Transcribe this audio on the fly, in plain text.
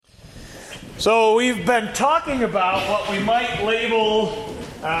So we've been talking about what we might label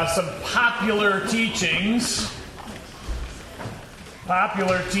some popular teachings.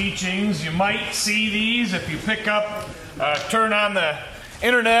 Popular teachings. You might see these if you pick up, turn on the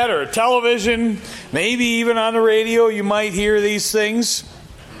internet or television, maybe even on the radio, you might hear these things.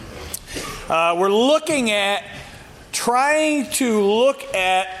 We're looking at trying to look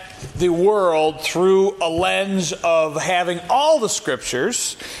at the world through a lens of having all the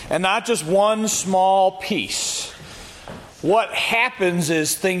scriptures and not just one small piece. What happens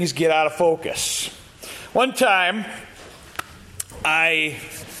is things get out of focus. One time, I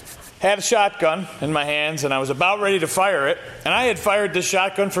had a shotgun in my hands and I was about ready to fire it, and I had fired this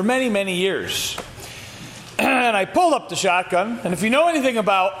shotgun for many, many years. And I pulled up the shotgun, and if you know anything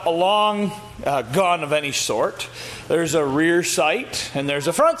about a long gun of any sort, there's a rear sight and there's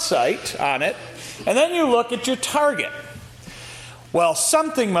a front sight on it, and then you look at your target. Well,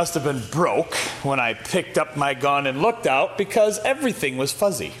 something must have been broke when I picked up my gun and looked out, because everything was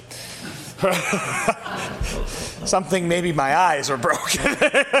fuzzy. Something, maybe my eyes were broken.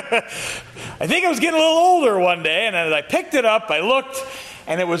 I think I was getting a little older one day, and as I picked it up, I looked,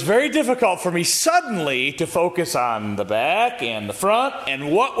 and it was very difficult for me suddenly to focus on the back and the front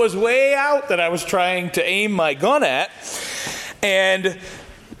and what was way out that I was trying to aim my gun at. And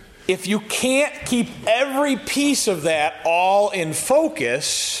if you can't keep every piece of that all in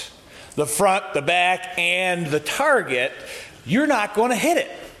focus, the front, the back, and the target, you're not going to hit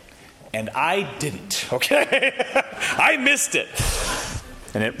it. And I didn't, okay? I missed it.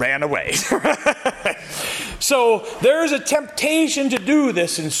 And it ran away. So there's a temptation to do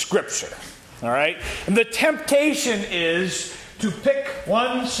this in Scripture, all right? And the temptation is to pick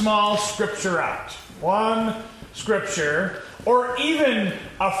one small scripture out. One scripture, or even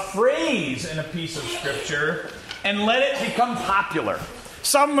a phrase in a piece of Scripture, and let it become popular.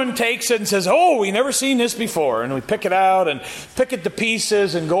 Someone takes it and says, oh, we never seen this before. And we pick it out and pick it to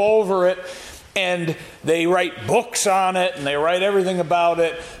pieces and go over it. And they write books on it and they write everything about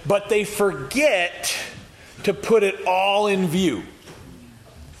it. But they forget to put it all in view.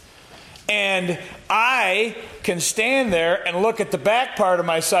 And I can stand there and look at the back part of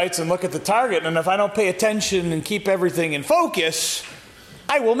my sights and look at the target. And if I don't pay attention and keep everything in focus,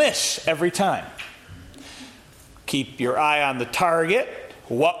 I will miss every time. Keep your eye on the target,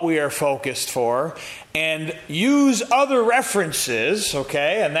 what we are focused for, and use other references,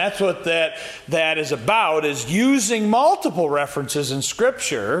 okay? And that's what that is about, is using multiple references in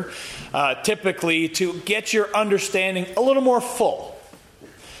Scripture, typically to get your understanding a little more full,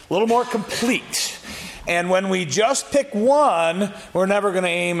 a little more complete. And when we just pick one, we're never going to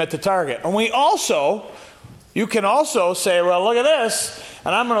aim at the target. And you can also say, well, look at this,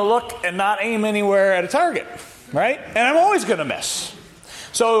 and I'm going to look and not aim anywhere at a target, right? And I'm always going to miss.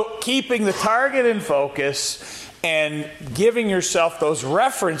 So keeping the target in focus and giving yourself those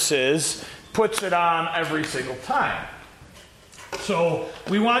references puts it on every single time. So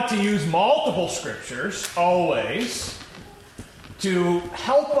we want to use multiple scriptures always to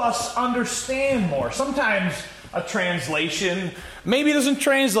help us understand more. Sometimes a translation maybe doesn't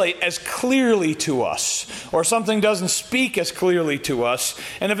translate as clearly to us, or something doesn't speak as clearly to us.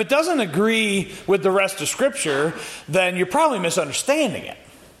 And if it doesn't agree with the rest of Scripture, then you're probably misunderstanding it.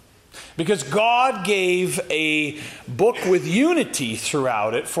 Because God gave a book with unity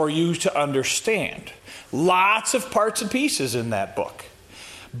throughout it for you to understand. Lots of parts and pieces in that book,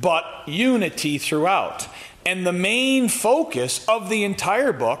 but unity throughout. And the main focus of the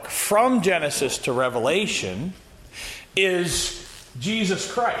entire book, from Genesis to Revelation, is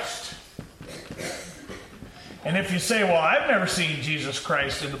Jesus Christ. And if you say, well, I've never seen Jesus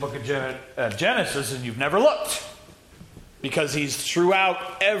Christ in the book of Genesis, and you've never looked, because he's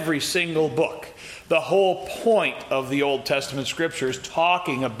throughout every single book. The whole point of the Old Testament Scripture is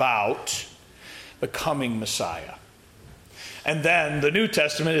talking about the coming Messiah. And then the New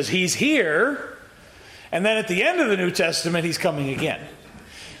Testament is he's here, and then at the end of the New Testament, he's coming again.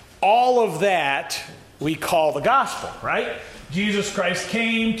 All of that we call the gospel, right? Jesus Christ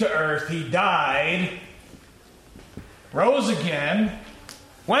came to earth, he died, rose again,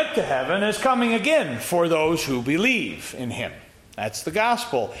 went to heaven, is coming again for those who believe in him. That's the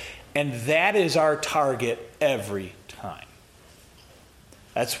gospel. And that is our target every time.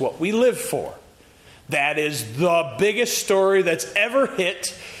 That's what we live for. That is the biggest story that's ever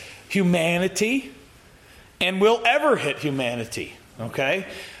hit humanity and will ever hit humanity. Okay?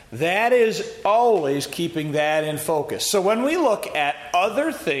 That is always keeping that in focus. So when we look at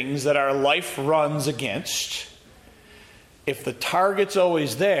other things that our life runs against, if the target's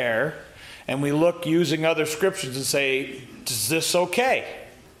always there, and we look using other scriptures and say, is this okay?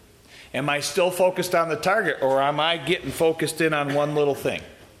 Am I still focused on the target, or am I getting focused in on one little thing?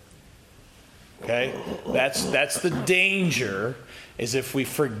 Okay? That's the danger, is if we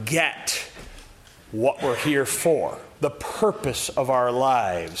forget what we're here for, the purpose of our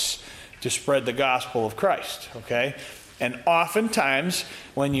lives, to spread the gospel of Christ. Okay? And oftentimes,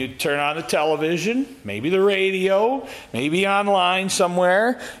 when you turn on the television, maybe the radio, maybe online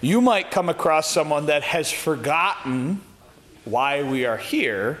somewhere, you might come across someone that has forgotten why we are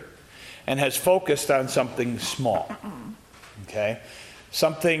here and has focused on something small. Okay?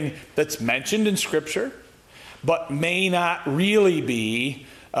 Something that's mentioned in Scripture, but may not really be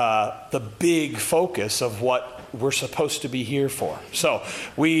the big focus of what we're supposed to be here for. So,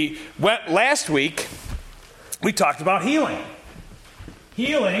 last week, we talked about healing.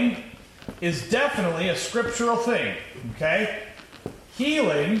 Healing is definitely a scriptural thing, okay?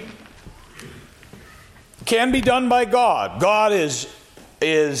 Healing can be done by God. God is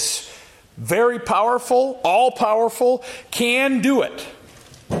very powerful, all-powerful, can do it.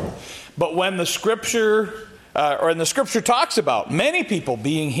 But when the Scripture, the Scripture talks about many people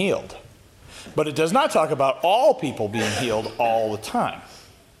being healed, but it does not talk about all people being healed all the time.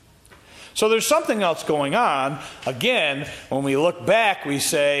 So there's something else going on. Again, when we look back, we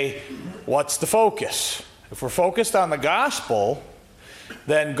say, what's the focus? If we're focused on the gospel,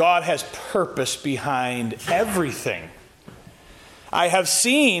 then God has purpose behind everything. I have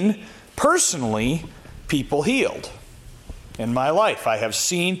seen, personally, people healed. In my life, I have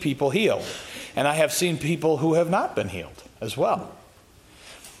seen people healed. And I have seen people who have not been healed as well.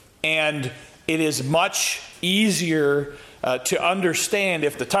 And it is much easier to understand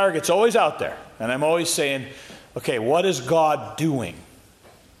if the target's always out there. And I'm always saying, okay, what is God doing?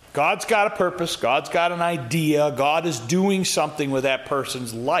 God's got a purpose. God's got an idea. God is doing something with that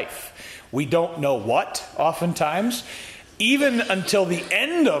person's life. We don't know what, oftentimes, even until the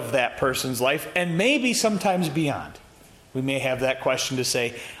end of that person's life, and maybe sometimes beyond. We may have that question to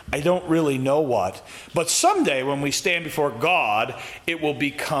say, I don't really know what. But someday when we stand before God, it will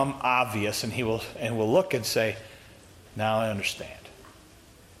become obvious, and we'll look and say, now I understand.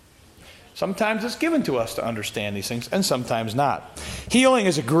 Sometimes it's given to us to understand these things, and sometimes not. Healing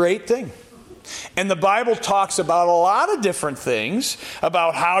is a great thing. And the Bible talks about a lot of different things,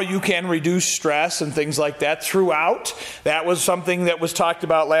 about how you can reduce stress and things like that throughout. That was something that was talked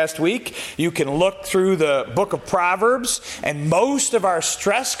about last week. You can look through the book of Proverbs, and most of our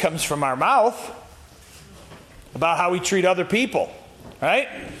stress comes from our mouth, about how we treat other people. Right?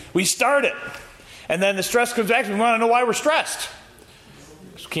 We start it. And then the stress comes back, and we want to know why we're stressed.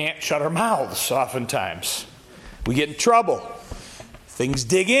 We can't shut our mouths oftentimes. We get in trouble. Things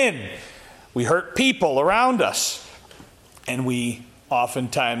dig in. We hurt people around us. And we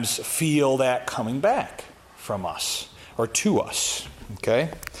oftentimes feel that coming back from us or to us.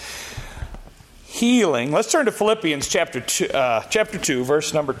 Okay? Healing. Let's turn to Philippians chapter 2,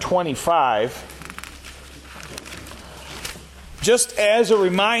 verse number 25. Just as a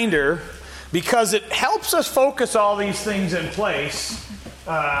reminder, because it helps us focus all these things in place.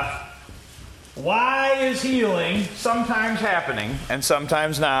 Why is healing sometimes happening and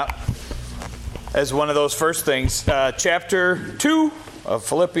sometimes not? As one of those first things. Chapter 2 of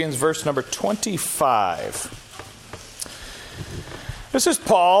Philippians, verse number 25. This is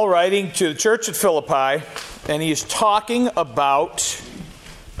Paul writing to the church at Philippi, and he is talking about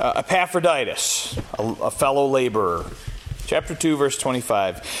Epaphroditus, a fellow laborer. Chapter 2, verse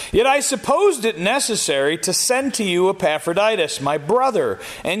 25. Yet I supposed it necessary to send to you Epaphroditus, my brother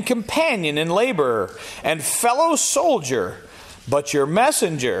and companion and laborer and fellow soldier, but your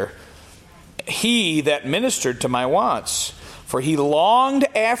messenger, he that ministered to my wants. For he longed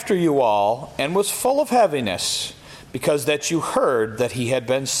after you all and was full of heaviness, because that you heard that he had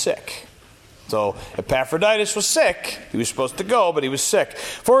been sick. So Epaphroditus was sick. He was supposed to go, but he was sick.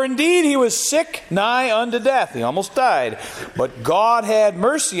 For indeed he was sick nigh unto death. He almost died. But God had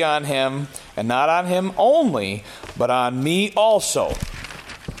mercy on him, and not on him only, but on me also,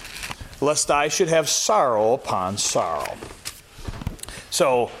 lest I should have sorrow upon sorrow.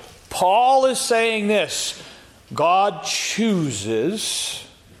 So Paul is saying this. God chooses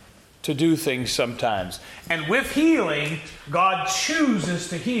to do things sometimes. And with healing, God chooses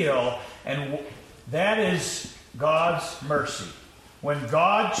to heal. And that is God's mercy. When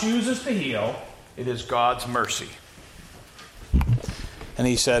God chooses to heal, it is God's mercy. And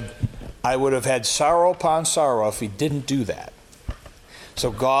he said, I would have had sorrow upon sorrow if he didn't do that. So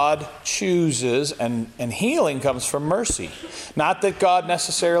God chooses, and healing comes from mercy. Not that God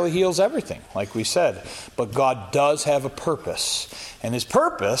necessarily heals everything, like we said, but God does have a purpose. And his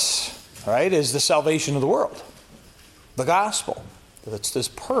purpose, right, is the salvation of the world. The gospel. That's this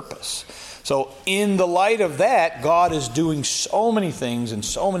purpose. So in the light of that, God is doing so many things in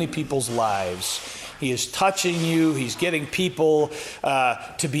so many people's lives. He is touching you. He's getting people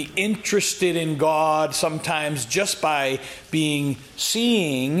to be interested in God, sometimes just by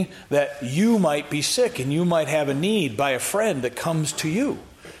seeing that you might be sick and you might have a need, by a friend that comes to you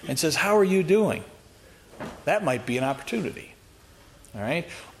and says, "How are you doing?" That might be an opportunity. All right?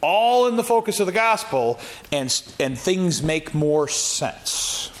 All in the focus of the gospel, and things make more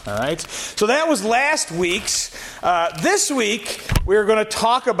sense. All right? So that was last week's. This week, we're going to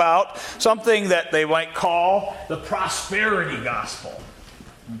talk about something that they might call the prosperity gospel.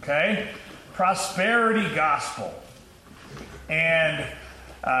 Okay? Prosperity gospel. And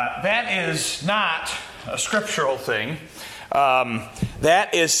that is not a scriptural thing.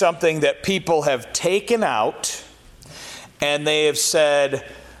 That is something that people have taken out, and they have said,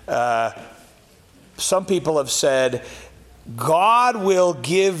 some people have said, God will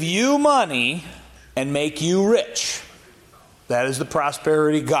give you money and make you rich. That is the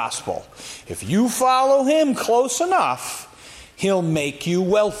prosperity gospel. If you follow him close enough, he'll make you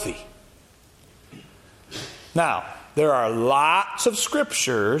wealthy. Now, there are lots of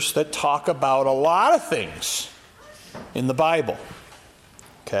scriptures that talk about a lot of things in the Bible.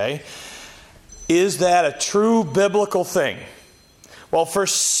 Okay? Is that a true biblical thing? Well, for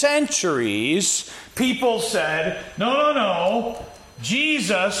centuries, people said, no,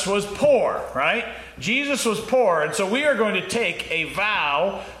 Jesus was poor, right? Jesus was poor, and so we are going to take a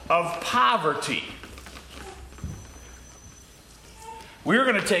vow of poverty. We're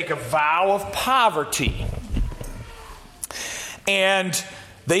going to take a vow of poverty. And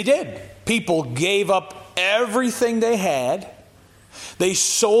they did. People gave up everything they had. They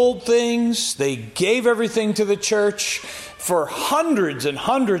sold things. They gave everything to the church. For hundreds and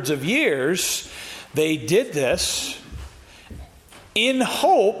hundreds of years, they did this in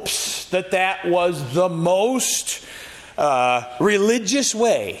hopes that that was the most religious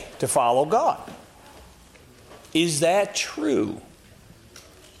way to follow God. Is that true?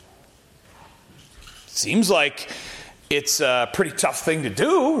 Seems like it's a pretty tough thing to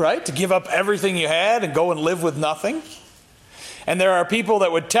do, right? To give up everything you had and go and live with nothing. And there are people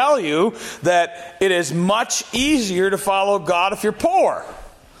that would tell you that it is much easier to follow God if you're poor,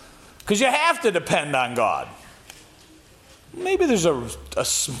 because you have to depend on God. Maybe there's a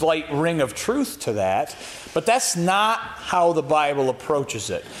slight ring of truth to that, but that's not how the Bible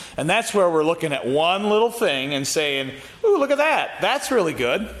approaches it. And that's where we're looking at one little thing and saying, "Ooh, look at that. That's really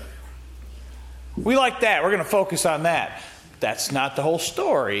good. We like that. We're going to focus on that." That's not the whole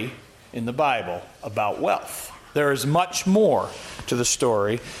story in the Bible about wealth. There is much more to the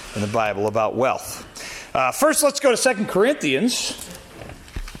story in the Bible about wealth. First, let's go to 2 Corinthians.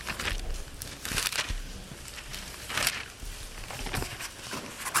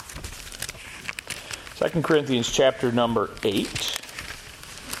 2 Corinthians chapter number 8.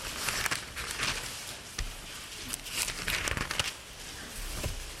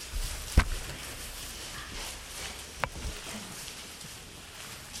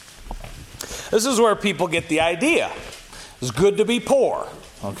 This is where people get the idea. It's good to be poor.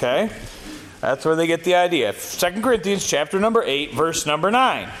 Okay? That's where they get the idea. 2 Corinthians chapter number 8, verse number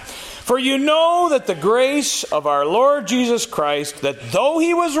 9. For you know that the grace of our Lord Jesus Christ, that though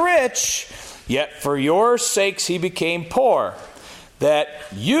he was rich, yet for your sakes he became poor, that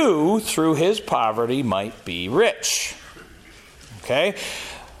you through his poverty might be rich. Okay?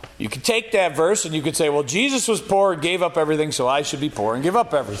 You could take that verse and you could say, well, Jesus was poor and gave up everything, so I should be poor and give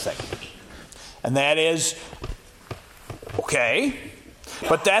up everything. And that is okay,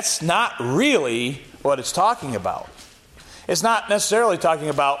 but that's not really what it's talking about. It's not necessarily talking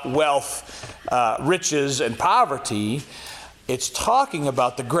about wealth, riches, and poverty. It's talking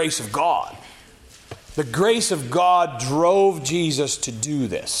about the grace of God. The grace of God drove Jesus to do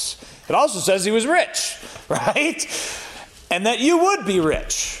this. It also says he was rich, right? And that you would be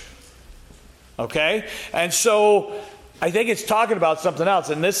rich. Okay? And so I think it's talking about something else,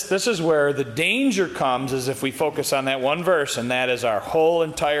 and this is where the danger comes, is if we focus on that one verse, and that is our whole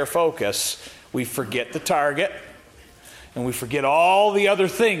entire focus, we forget the target, and we forget all the other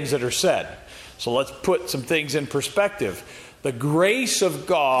things that are said. So let's put some things in perspective. The grace of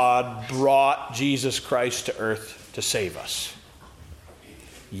God brought Jesus Christ to earth to save us.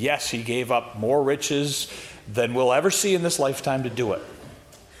 Yes, he gave up more riches than we'll ever see in this lifetime to do it.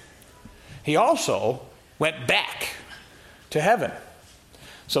 He also went back to heaven.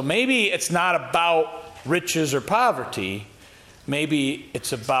 So maybe it's not about riches or poverty. Maybe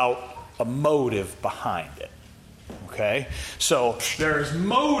it's about a motive behind it. Okay? So there's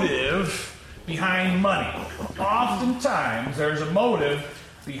motive behind money. Oftentimes, there's a motive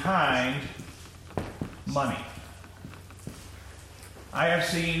behind money. I have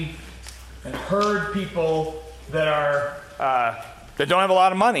seen and heard people that are that don't have a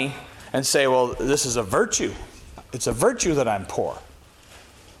lot of money and say, well, this is a virtue. It's a virtue that I'm poor.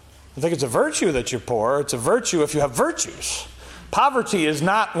 I think it's a virtue that you're poor. It's a virtue if you have virtues. Poverty is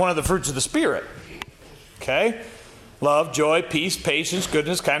not one of the fruits of the Spirit. Okay? Love, joy, peace, patience,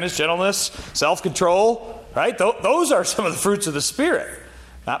 goodness, kindness, gentleness, self-control. Right? Those are some of the fruits of the Spirit.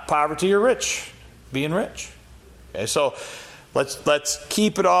 Not poverty or being rich. Okay, so let's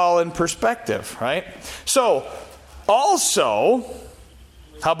keep it all in perspective, right? So, also,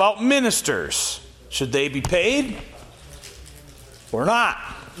 how about ministers? Should they be paid or not?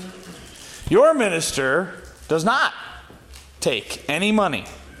 Your minister does not take any money.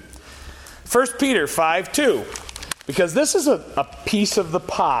 1 Peter 5:2, because this is a piece of the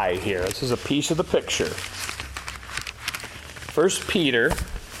pie here. This is a piece of the picture. 1 Peter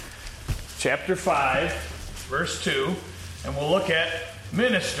chapter 5, verse 2, and we'll look at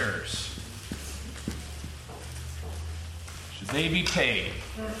ministers. Should they be paid?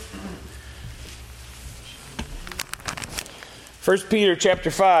 1 Peter chapter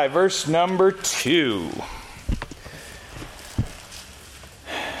 5, verse number 2.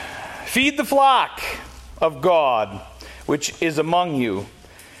 Feed the flock of God, which is among you,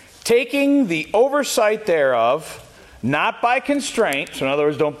 taking the oversight thereof, not by constraint, so in other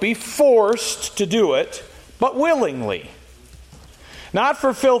words, don't be forced to do it, but willingly. Not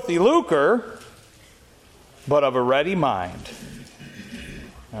for filthy lucre, but of a ready mind.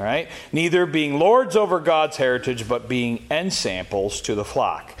 All right? Neither being lords over God's heritage, but being ensamples to the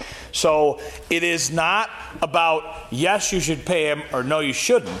flock. So it is not about, yes, you should pay him, or no, you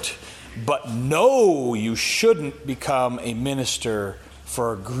shouldn't. But no, you shouldn't become a minister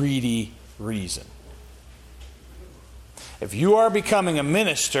for a greedy reason. If you are becoming a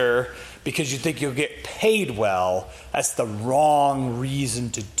minister because you think you'll get paid well, that's the wrong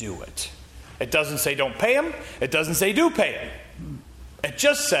reason to do it. It doesn't say don't pay him. It doesn't say do pay him. It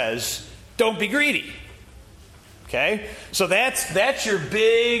just says don't be greedy. Okay? So that's your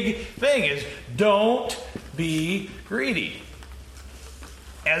big thing, is don't be greedy.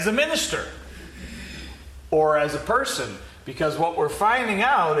 As a minister or as a person, because what we're finding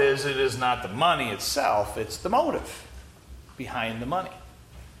out is it is not the money itself, it's the motive behind the money.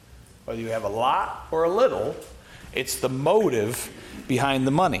 Whether you have a lot or a little, it's the motive behind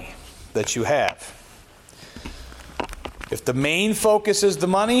the money that you have. If the main focus is the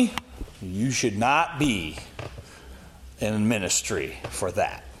money, you should not be in ministry for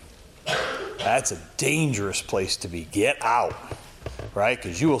that. That's a dangerous place to be. Get out. Right?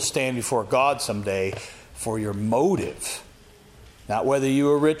 Because you will stand before God someday for your motive. Not whether you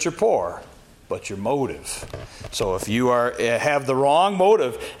are rich or poor, but your motive. So if you have the wrong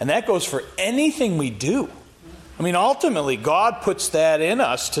motive, and that goes for anything we do. I mean, ultimately, God puts that in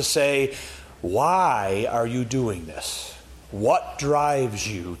us to say, why are you doing this? What drives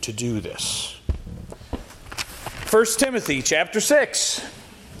you to do this? 1 Timothy chapter 6.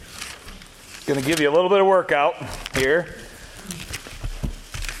 Going to give you a little bit of workout here.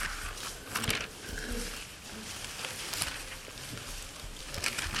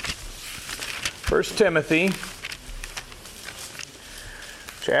 1 Timothy,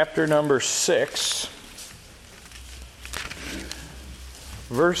 chapter number 6,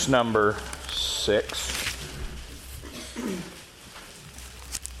 verse number 6.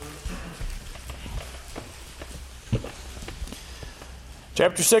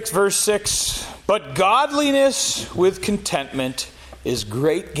 Chapter 6, verse 6. But godliness with contentment is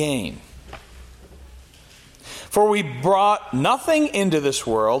great gain. For we brought nothing into this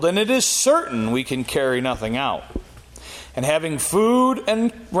world, and it is certain we can carry nothing out. And having food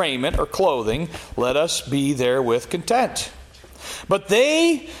and raiment or clothing, let us be therewith content. But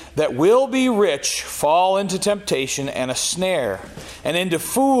they that will be rich fall into temptation and a snare, and into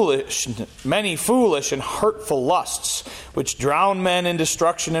many foolish and hurtful lusts, which drown men in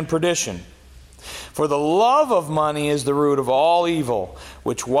destruction and perdition. For the love of money is the root of all evil,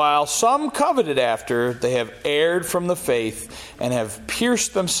 which while some coveted after, they have erred from the faith and have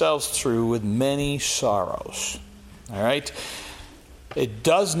pierced themselves through with many sorrows. All right? It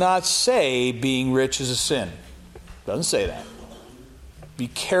does not say being rich is a sin. It doesn't say that. Be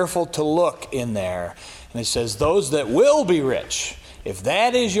careful to look in there. And it says those that will be rich. If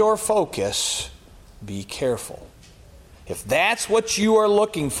that is your focus, be careful. If that's what you are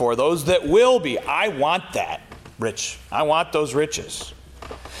looking for, those that will be, I want that rich. I want those riches.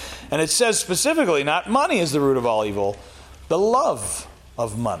 And it says specifically, not money is the root of all evil, the love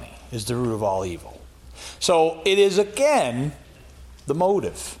of money is the root of all evil. So it is, again, the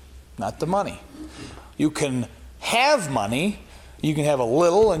motive, not the money. You can have money, you can have a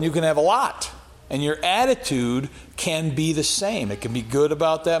little, and you can have a lot. And your attitude can be the same. It can be good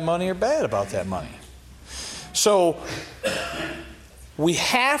about that money or bad about that money. So we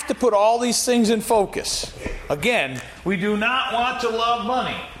have to put all these things in focus. Again, we do not want to love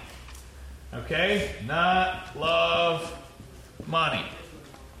money. Okay? Not love money.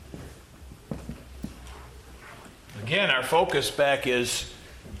 Again, our focus back is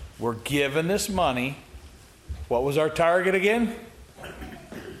we're given this money. What was our target again?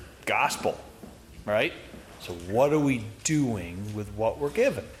 Gospel. Right? So what are we doing with what we're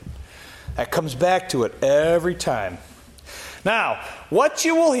given? That comes back to it every time. Now, what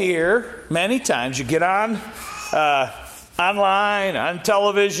you will hear many times, you get on online, on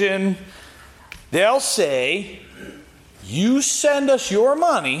television, they'll say, you send us your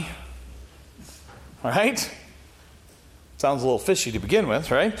money, right? Sounds a little fishy to begin with,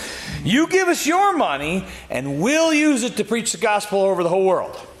 right? You give us your money, and we'll use it to preach the gospel over the whole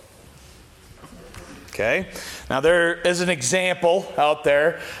world. Okay? Now, there is an example out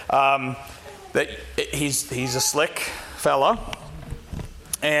there that he's a slick fella,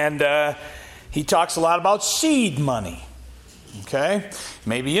 and he talks a lot about seed money. Okay?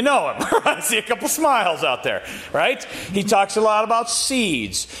 Maybe you know him. I see a couple smiles out there, right? He talks a lot about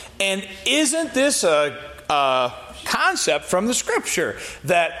seeds. And isn't this a concept from the Scripture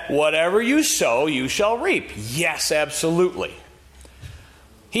that whatever you sow, you shall reap? Yes, absolutely.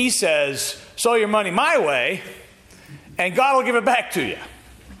 He says, sow your money my way, and God will give it back to you,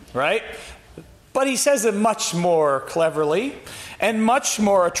 right? But he says it much more cleverly and much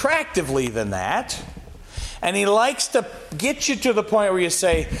more attractively than that. And he likes to get you to the point where you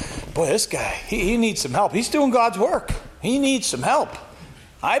say, boy, this guy, he needs some help. He's doing God's work. He needs some help.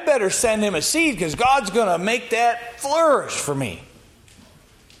 I better send him a seed because God's going to make that flourish for me.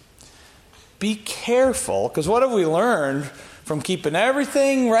 Be careful, because what have we learned from keeping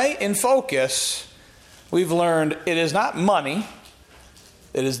everything right in focus? We've learned it is not money.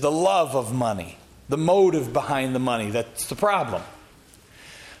 It is the love of money, the motive behind the money. That's the problem.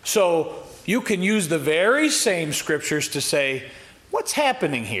 So you can use the very same scriptures to say, what's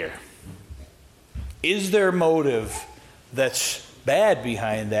happening here? Is there motive that's bad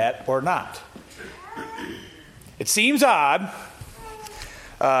behind that or not? It seems odd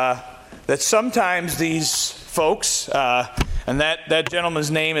that sometimes these folks, and that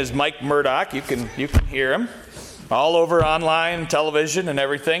gentleman's name is Mike Murdoch. You can hear him all over online, television, and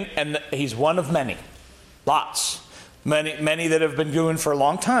everything. And he's one of many, lots, many that have been doing for a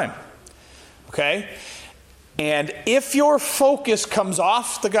long time. Okay? And if your focus comes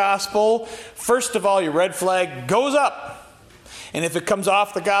off the gospel, first of all, your red flag goes up. And if it comes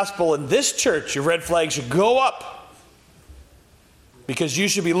off the gospel in this church, your red flag should go up. Because you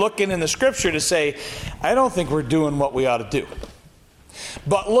should be looking in the Scripture to say, I don't think we're doing what we ought to do.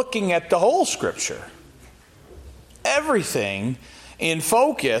 But looking at the whole Scripture, everything in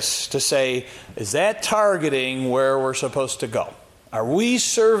focus to say, is that targeting where we're supposed to go? Are we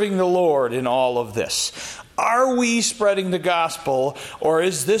serving the Lord in all of this? Are we spreading the gospel, or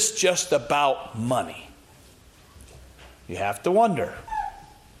is this just about money? You have to wonder.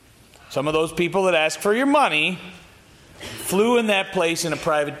 Some of those people that ask for your money flew in that place in a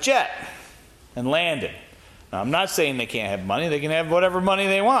private jet and landed. Now, I'm not saying they can't have money. They can have whatever money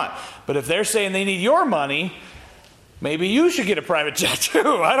they want. But if they're saying they need your money, maybe you should get a private jet too.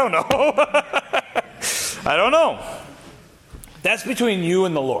 I don't know. I don't know. That's between you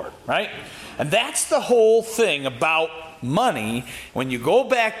and the Lord, right? And that's the whole thing about money. When you go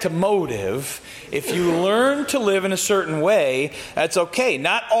back to motive, if you learn to live in a certain way, that's okay.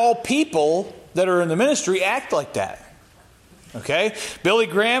 Not all people that are in the ministry act like that. Okay? Billy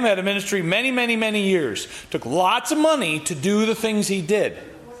Graham had a ministry many years. Took lots of money to do the things he did.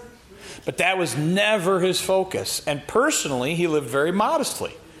 But that was never his focus. And personally, he lived very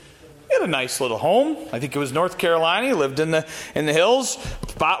modestly. He had a nice little home. I think it was North Carolina. He lived in the hills,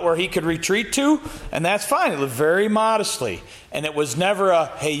 spot where he could retreat to, and that's fine. He lived very modestly. And it was never a,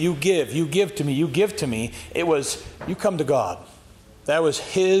 hey, you give to me, you give to me. It was, you come to God. That was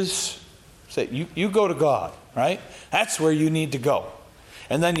his, say, you go to God, right? That's where you need to go.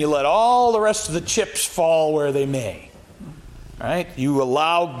 And then you let all the rest of the chips fall where they may. Right? You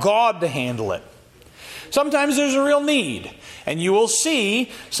allow God to handle it. Sometimes there's a real need. And you will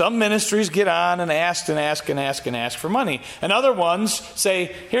see some ministries get on and ask for money. And other ones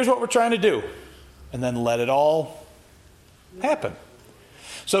say, here's what we're trying to do. And then let it all happen.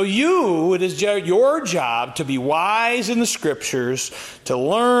 So it is your job to be wise in the Scriptures, to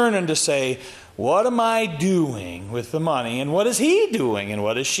learn and to say, what am I doing with the money? And what is he doing? And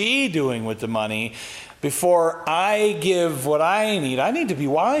what is she doing with the money? Before I give what I need to be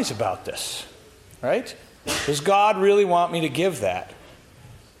wise about this. Right? Does God really want me to give that?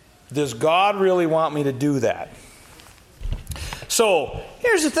 Does God really want me to do that? So,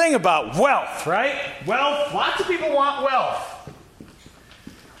 here's the thing about wealth, right? Wealth, lots of people want wealth.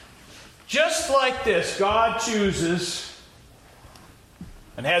 Just like this, God chooses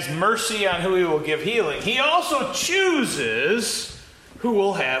and has mercy on who he will give healing. He also chooses who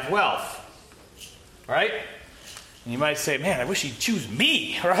will have wealth. Right? And you might say, man, I wish he'd choose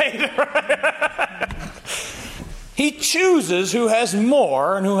me, right? He chooses who has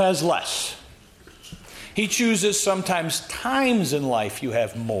more and who has less. He chooses sometimes times in life you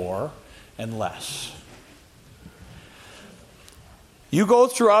have more and less. You go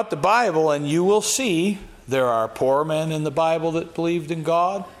throughout the Bible and you will see there are poor men in the Bible that believed in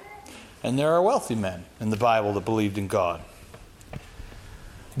God, and there are wealthy men in the Bible that believed in God.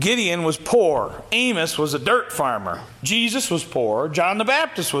 Gideon was poor. Amos was a dirt farmer. Jesus was poor. John the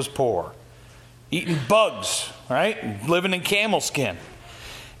Baptist was poor. Eating bugs, right? Living in camel skin.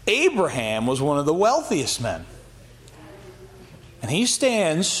 Abraham was one of the wealthiest men. And he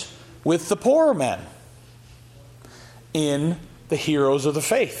stands with the poor men in the heroes of the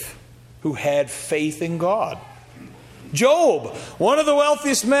faith who had faith in God. Job, one of the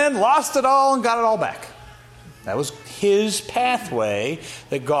wealthiest men, lost it all and got it all back. That was his pathway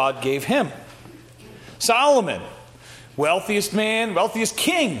that God gave him. Solomon, wealthiest man, wealthiest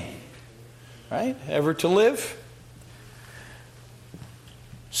king, right, ever to live.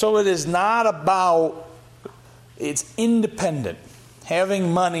 So it is not about, it's independent.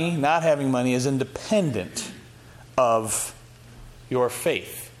 Having money, not having money is independent of your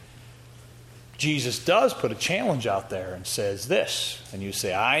faith. Jesus does put a challenge out there and says this, and you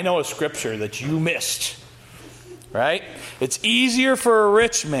say, I know a scripture that you missed. Right? It's easier for a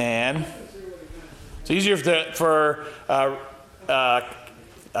rich man. It's easier for a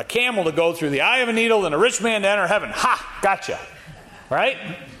camel to go through the eye of a needle than a rich man to enter heaven. Ha! Gotcha. Right?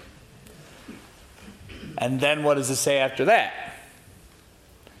 And then what does it say after that?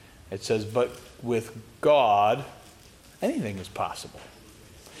 It says, but with God, anything is possible.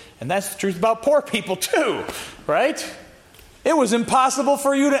 And that's the truth about poor people too. Right? It was impossible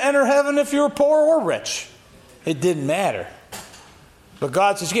for you to enter heaven if you were poor or rich. It didn't matter. But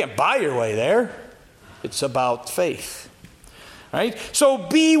God says you can't buy your way there. It's about faith. Right? So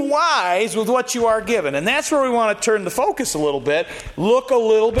be wise with what you are given. And that's where we want to turn the focus a little bit. Look a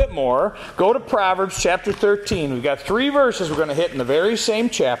little bit more. Go to Proverbs chapter 13. We've got 3 verses we're going to hit in the very same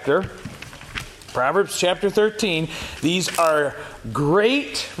chapter. Proverbs chapter 13. These are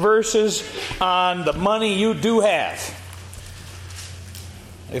great verses on the money you do have.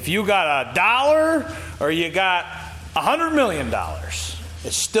 If you got $1 or you got $100 million,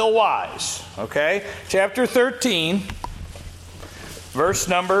 it's still wise. Okay? Chapter 13, verse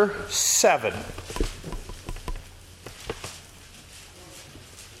number 7.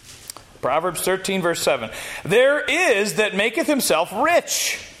 Proverbs 13, verse 7. There is that maketh himself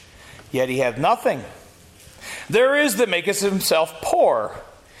rich, yet he hath nothing. There is that maketh himself poor,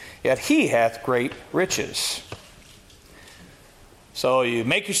 yet he hath great riches. So you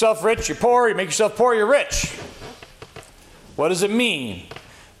make yourself rich, you're poor. You make yourself poor, you're rich. What does it mean?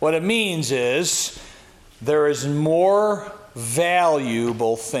 What it means is there is more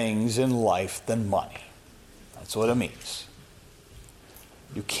valuable things in life than money. That's what it means.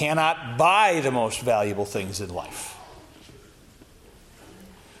 You cannot buy the most valuable things in life.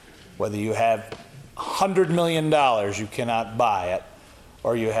 Whether you have $100 million, you cannot buy it,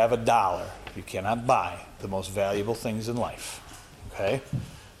 or you have $1, you cannot buy the most valuable things in life. Okay?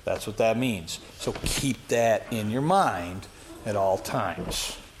 That's what that means. So keep that in your mind at all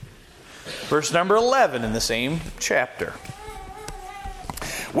times. Verse number 11 in the same chapter.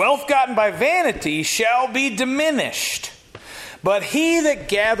 Wealth gotten by vanity shall be diminished, but he that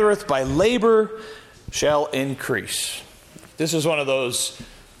gathereth by labor shall increase. This is one of those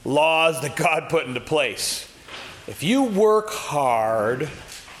laws that God put into place. If you work hard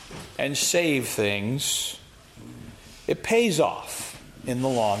and save things, it pays off in the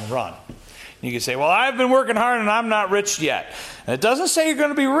long run. You can say, well, I've been working hard and I'm not rich yet. And it doesn't say you're going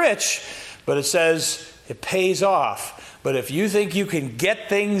to be rich, but it says it pays off. But if you think you can get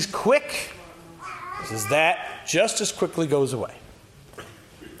things quick, it says that just as quickly goes away.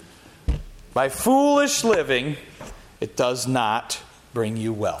 By foolish living, it does not bring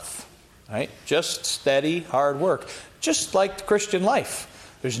you wealth. Right? Just steady, hard work. Just like the Christian life.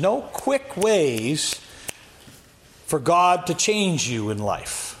 There's no quick ways for God to change you in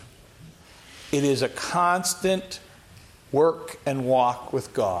life. It is a constant work and walk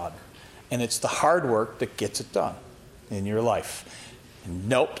with God. And it's the hard work that gets it done in your life. And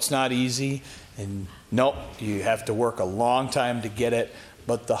nope, it's not easy. And nope, you have to work a long time to get it.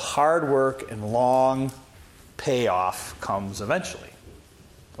 But the hard work and long payoff comes eventually,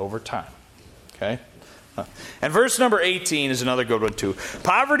 over time. Okay? And verse number 18 is another good one too.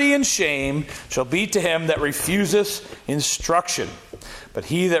 Poverty and shame shall be to him that refuseth instruction, but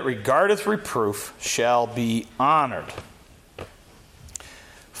he that regardeth reproof shall be honored.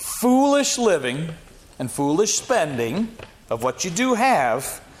 Foolish living and foolish spending of what you do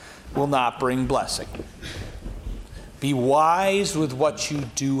have will not bring blessing. Be wise with what you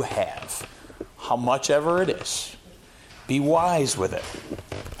do have, how much ever it is. Be wise with it.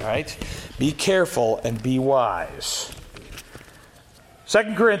 All right? Be careful and be wise.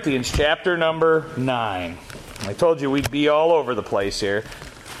 2 Corinthians chapter number 9. I told you we'd be all over the place here.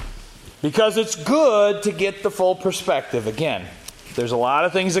 Because it's good to get the full perspective. Again, there's a lot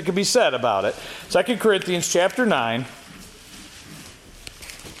of things that could be said about it. 2 Corinthians chapter 9,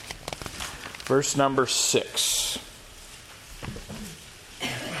 verse number 6.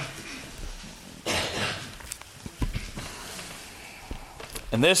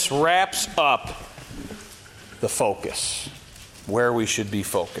 And this wraps up the focus, where we should be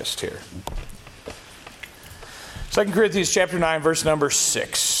focused here. 2 Corinthians chapter 9, verse number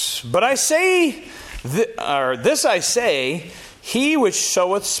 6. But I say, this I say, he which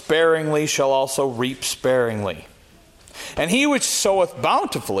soweth sparingly shall also reap sparingly. And he which soweth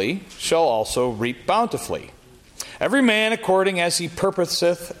bountifully shall also reap bountifully. Every man according as he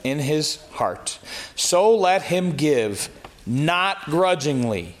purposeth in his heart, so let him give, not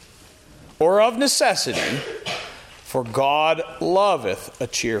grudgingly, or of necessity, for God loveth a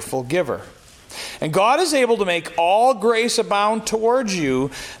cheerful giver. And God is able to make all grace abound towards you,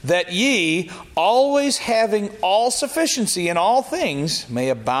 that ye, always having all sufficiency in all things, may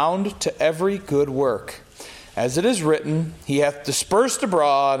abound to every good work. As it is written, he hath dispersed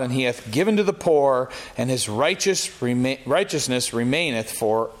abroad, and he hath given to the poor, and his righteousness remaineth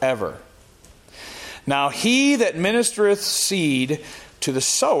forever. Now he that ministereth seed to the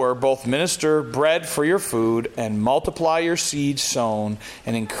sower, both minister bread for your food, and multiply your seed sown,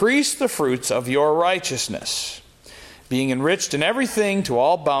 and increase the fruits of your righteousness, being enriched in everything to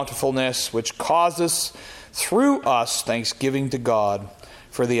all bountifulness, which causeth through us thanksgiving to God.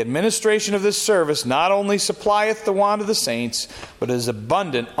 For the administration of this service not only supplieth the want of the saints, but is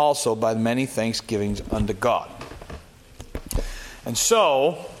abundant also by many thanksgivings unto God. And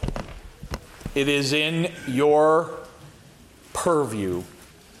so, it is in your purview,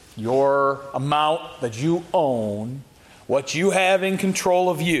 your amount that you own, what you have in control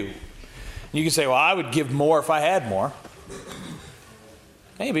of you. You can say, well, I would give more if I had more.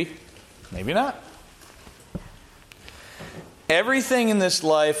 Maybe. Maybe not. Everything in this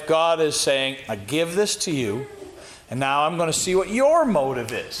life, God is saying, I give this to you, and now I'm going to see what your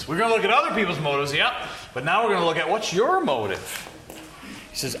motive is. We're going to look at other people's motives, yep, but now we're going to look at what's your motive.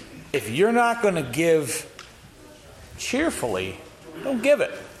 He says, if you're not going to give cheerfully, don't give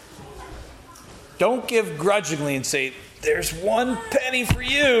it. Don't give grudgingly and say, there's one penny for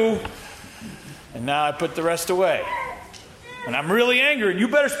you, and now I put the rest away. And I'm really angry, and you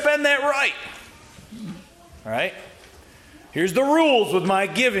better spend that right. All right? Here's the rules with my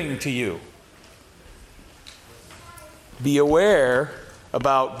giving to you. Be aware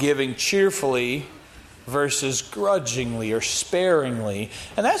about giving cheerfully versus grudgingly or sparingly.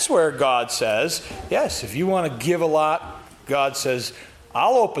 And that's where God says, yes, if you want to give a lot, God says,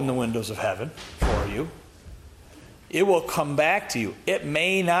 I'll open the windows of heaven for you. It will come back to you. It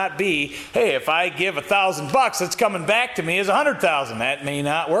may not be, hey, if I give $1,000, it's coming back to me as 100,000. That may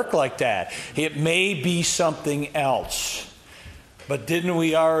not work like that. It may be something else. But didn't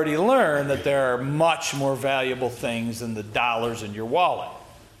we already learn that there are much more valuable things than the dollars in your wallet?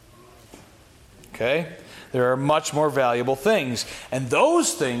 Okay? There are much more valuable things. And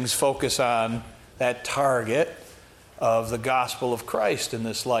those things focus on that target of the gospel of Christ in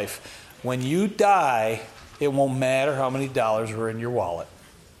this life. When you die, it won't matter how many dollars were in your wallet.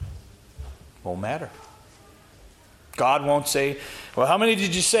 It won't matter. God won't say, well, how many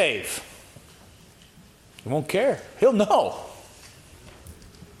did you save? He won't care. He'll know.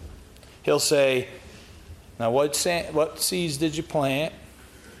 He'll say, now what seeds did you plant?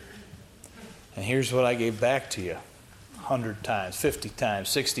 And here's what I gave back to you. 100 times, 50 times,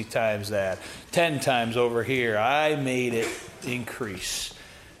 60 times that. 10 times over here. I made it increase.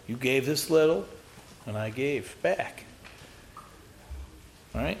 You gave this little, and I gave back.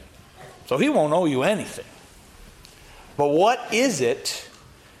 Right? So he won't owe you anything. But what is it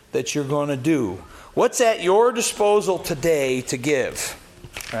that you're going to do? What's at your disposal today to give?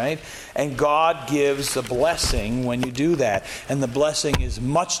 Right? And God gives a blessing when you do that. And the blessing is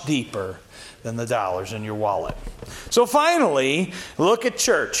much deeper than the dollars in your wallet. So finally, look at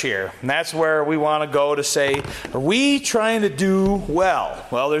church here. And that's where we want to go to say, are we trying to do well?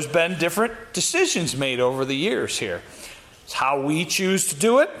 Well, there's been different decisions made over the years here. It's how we choose to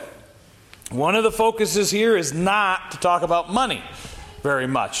do it. One of the focuses here is not to talk about money very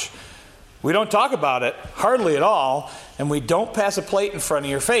much. We don't talk about it hardly at all, and we don't pass a plate in front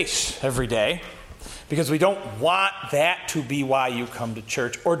of your face every day because we don't want that to be why you come to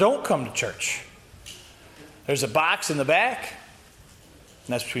church or don't come to church. There's a box in the back,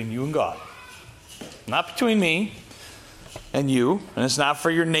 and that's between you and God. Not between me and you, and it's not for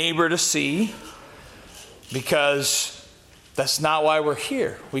your neighbor to see, because that's not why we're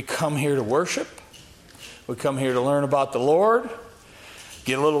here. We come here to worship. We come here to learn about the Lord,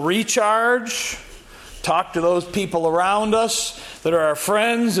 get a little recharge, talk to those people around us that are our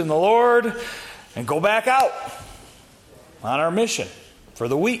friends in the Lord, and go back out on our mission for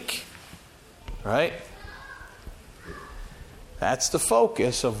the week. Right? That's the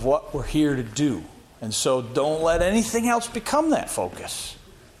focus of what we're here to do. And so don't let anything else become that focus.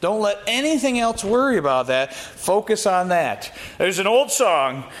 Don't let anything else worry about that. Focus on that. There's an old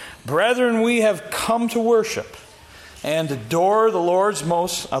song, "Brethren, we have come to worship and adore the Lord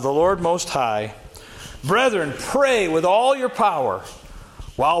Most High. Brethren, pray with all your power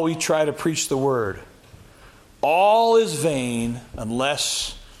while we try to preach the word. All is vain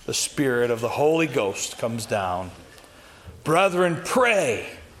unless the Spirit of the Holy Ghost comes down. Brethren, pray,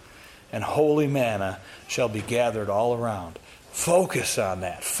 and holy manna shall be gathered all around." Focus on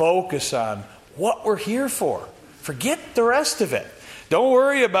that. Focus on what we're here for. Forget the rest of it. Don't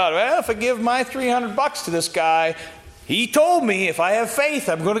worry about, well, if I give my $300 to this guy, he told me if I have faith,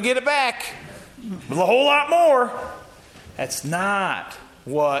 I'm going to get it back with a whole lot more. That's not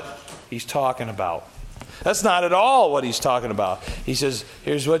what he's talking about. That's not at all what he's talking about. He says,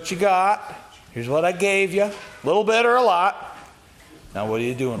 here's what you got. Here's what I gave you. A little bit or a lot. Now what are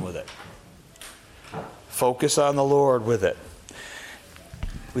you doing with it? Focus on the Lord with it.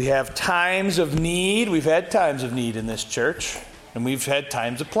 We have times of need. We've had times of need in this church. And we've had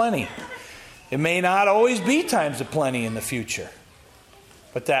times of plenty. It may not always be times of plenty in the future.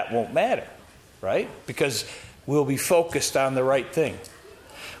 But that won't matter. Right? Because we'll be focused on the right thing.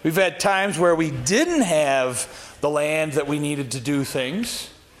 We've had times where we didn't have the land that we needed to do things.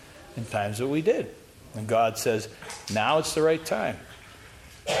 And times that we did. And God says, now it's the right time.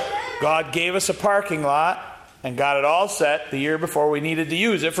 God gave us a parking lot and got it all set the year before we needed to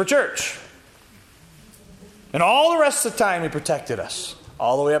use it for church. And all the rest of the time He protected us.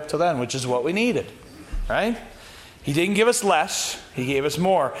 All the way up to then, which is what we needed. Right? He didn't give us less. He gave us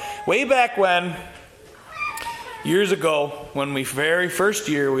more. Way back when, years ago, when we very first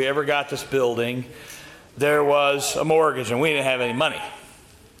year we ever got this building, there was a mortgage and we didn't have any money.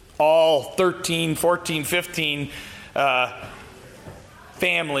 All 13, 14, 15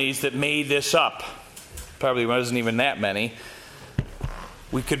 families that made this up. Probably wasn't even that many.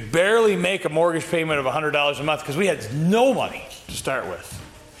 We could barely make a mortgage payment of $100 a month because we had no money to start with.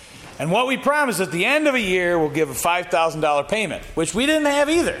 And what we promised at the end of a year, we'll give a $5,000 payment, which we didn't have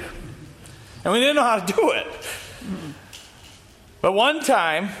either. And we didn't know how to do it. But one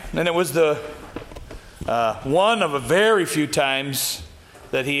time, and it was the one of a very few times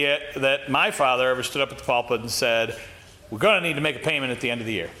that my father ever stood up at the pulpit and said, we're going to need to make a payment at the end of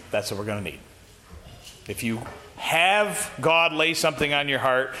the year. That's what we're going to need. If you have God lay something on your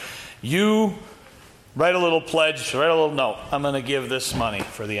heart, you write a little pledge, write a little note. I'm going to give this money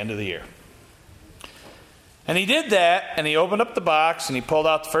for the end of the year. And he did that, and he opened up the box, and he pulled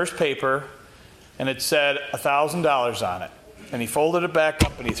out the first paper, and it said $1,000 on it. And he folded it back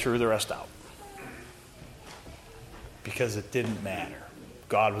up, and he threw the rest out. Because it didn't matter.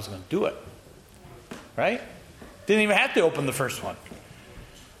 God was going to do it. Right? Didn't even have to open the first one.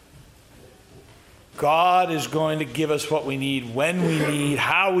 God is going to give us what we need, when we need,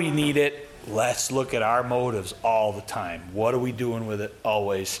 how we need it. Let's look at our motives all the time. What are we doing with it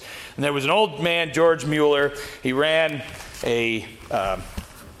always? And there was an old man, George Mueller. He ran a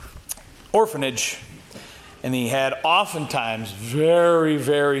orphanage, and he had oftentimes very,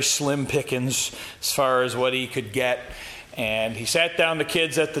 very slim pickings as far as what he could get. And he sat down the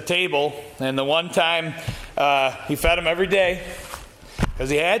kids at the table, and the one time he fed them every day because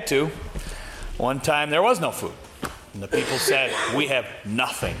he had to. One time there was no food. And the people said, we have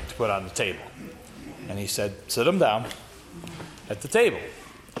nothing to put on the table. And he said, sit them down at the table.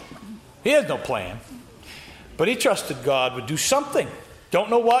 He has no plan. But he trusted God would do something. Don't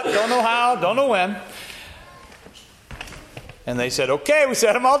know what, don't know how, don't know when. And they said, okay, we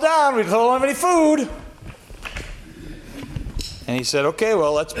set them all down. We don't have any food. And he said, okay,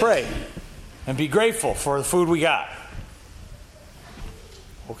 well, let's pray and be grateful for the food we got.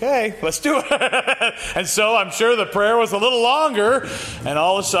 Okay, let's do it. And so I'm sure the prayer was a little longer. And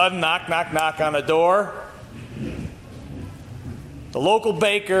all of a sudden, knock, knock, knock on the door. The local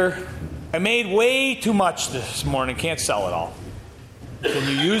baker, I made way too much this morning. Can't sell it all. Can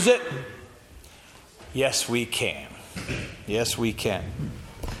you use it? Yes, we can. Yes, we can.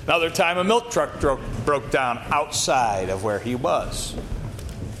 Another time a milk truck broke down outside of where he was.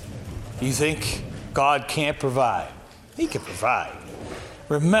 You think God can't provide? He can provide.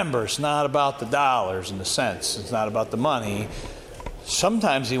 Remember, it's not about the dollars and the cents. It's not about the money.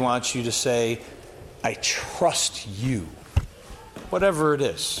 Sometimes he wants you to say, I trust you. Whatever it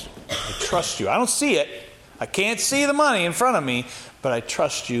is. I trust you. I don't see it. I can't see the money in front of me, but I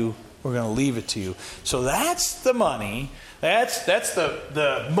trust you. We're going to leave it to you. So that's the money. That's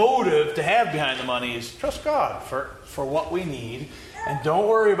the motive to have behind the money is trust God for what we need. And don't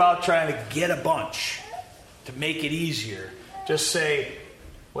worry about trying to get a bunch to make it easier. Just say,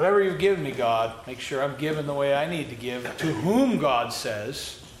 whatever you've given me, God, make sure I'm giving the way I need to give to whom God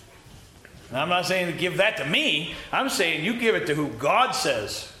says. And I'm not saying to give that to me. I'm saying you give it to who God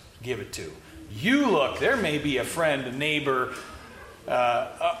says give it to. You look, there may be a friend, a neighbor,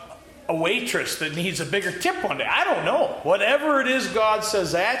 a waitress that needs a bigger tip one day. I don't know. Whatever it is God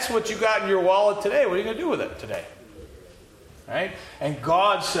says, that's what you got in your wallet today. What are you going to do with it today? Right? And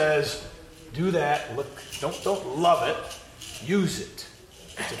God says, do that. Look, don't love it. Use it.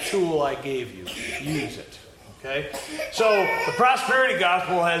 It's a tool I gave you. Use it. Okay? So the prosperity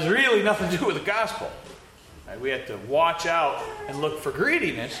gospel has really nothing to do with the gospel. Right? We have to watch out and look for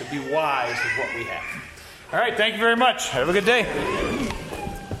greediness and be wise with what we have. All right, thank you very much. Have a good day.